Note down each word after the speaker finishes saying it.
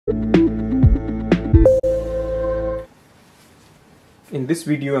In this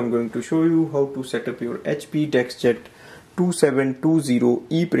video I'm going to show you how to set up your HP DeskJet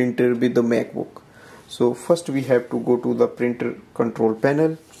 2720e printer with the MacBook. So first we have to go to the printer control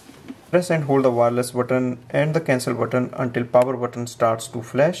panel. Press and hold the wireless button and the cancel button until power button starts to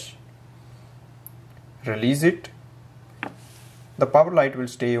flash. Release it. The power light will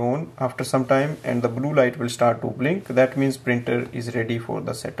stay on after some time and the blue light will start to blink. That means printer is ready for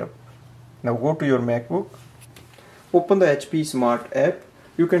the setup. Now go to your MacBook. Open the HP Smart app.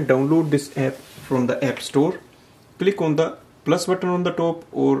 You can download this app from the App Store. Click on the plus button on the top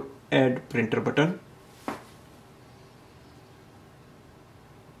or add printer button.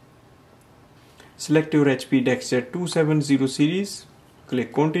 Select your HP DeskJet 2720 series.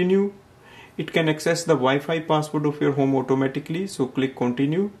 Click continue. It can access the Wi-Fi password of your home automatically, so click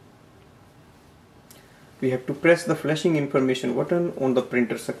continue. We have to press the flashing information button on the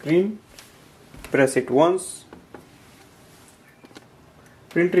printer screen. Press it once.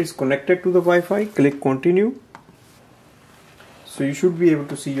 Printer is connected to the Wi-Fi. Click continue. So you should be able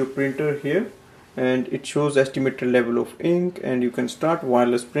to see your printer here, and it shows estimated level of ink, and you can start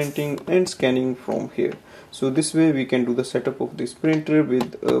wireless printing and scanning from here. So this way we can do the setup of this printer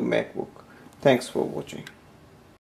with a MacBook. Thanks for watching.